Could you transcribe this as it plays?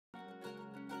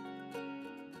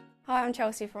Hi, I'm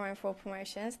Chelsea from M4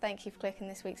 Promotions. Thank you for clicking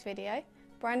this week's video.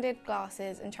 Branded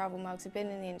glasses and travel mugs have been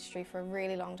in the industry for a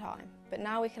really long time, but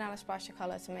now we can add a splash of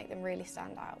colour to make them really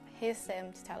stand out. Here's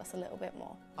Sim to tell us a little bit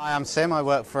more. Hi, I'm Sim. I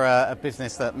work for a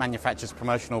business that manufactures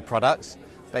promotional products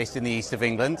based in the east of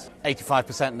England.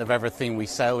 85% of everything we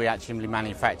sell we actually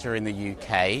manufacture in the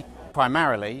UK.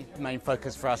 Primarily, the main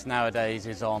focus for us nowadays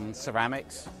is on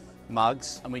ceramics,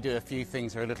 mugs, and we do a few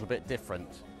things that are a little bit different.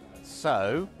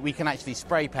 So we can actually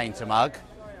spray paint a mug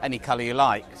any colour you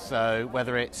like, so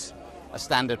whether it's a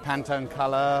standard Pantone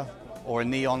colour or a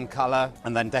neon colour,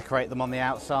 and then decorate them on the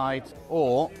outside,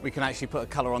 or we can actually put a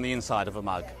colour on the inside of a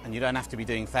mug, and you don't have to be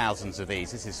doing thousands of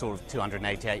these. This is sort of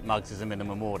 288 mugs as a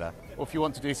minimum order. Or if you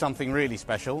want to do something really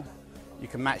special, you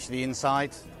can match the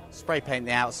inside, spray paint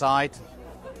the outside.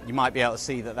 You might be able to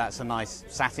see that that's a nice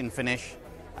satin finish,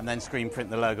 and then screen print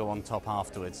the logo on top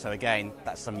afterwards. So again,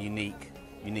 that's some unique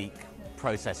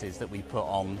processes that we put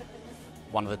on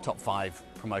one of the top 5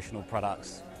 promotional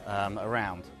products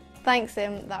around. Thanks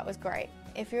Sim, that was great.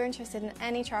 If you're interested in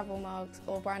any travel mugs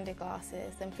or branded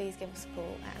glasses, then please give us a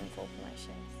call at M4 Promotions.